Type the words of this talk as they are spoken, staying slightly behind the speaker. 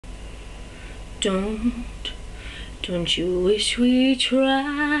Don't you wish we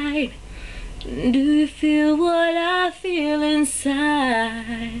tried? Do you feel what I feel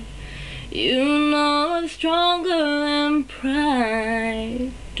inside? You know I'm stronger than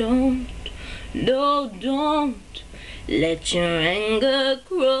pride. Don't let your anger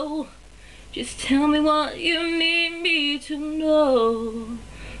grow. Just tell me what you need me to know.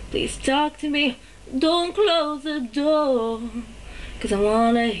 Please talk to me, don't close the door. 'Cause I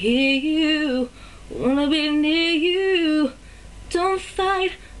wanna hear you, wanna be near you. Don't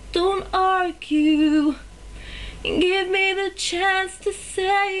fight, don't argue. Give me the chance to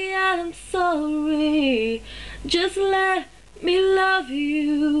say I'm sorry. Just let me love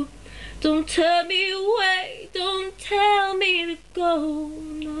you. Don't turn me away, don't tell me to go.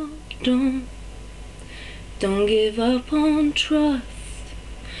 No, don't give up on trust.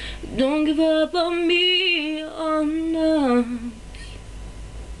 Don't give up on me, on us.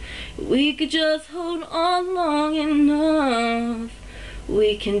 We could just hold on long enough.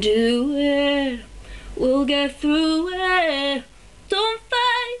 We can do it, we'll get through it. Don't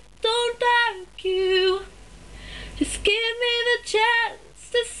fight, don't argue. Just give me the chance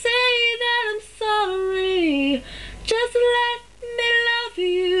to say that I'm sorry. Just let me love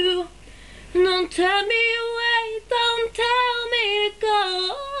you. Don't turn me away, don't tell me to go.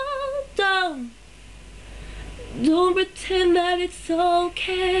 Don't pretend that it's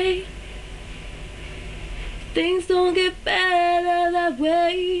okay. Things don't get better that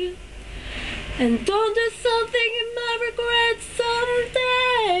way. And don't do something you might regret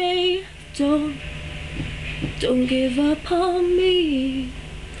someday. Don't give up on me.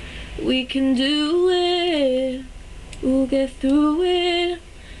 We can do it, we'll get through it.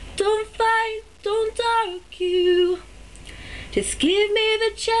 Don't fight, don't argue. Just give me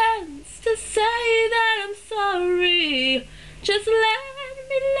the chance to say that I'm sorry. Just let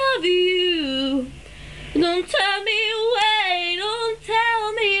me love you. Don't turn me away, don't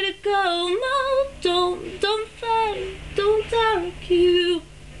tell me to go. No, don't fight, don't argue.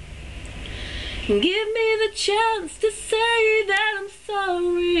 Give me the chance to say that I'm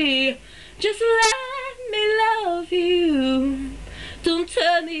sorry. Just let me love you. Don't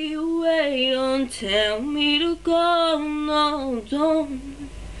turn me away, don't tell me to go. No, don't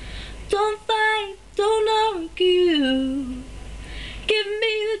fight, don't argue. Give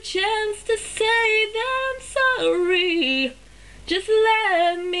me the chance to say that I'm sorry. Just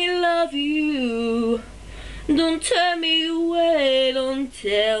let me love you. Don't turn me away, don't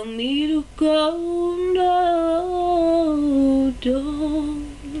tell me to go. No,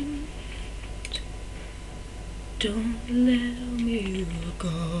 don't let me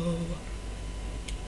go.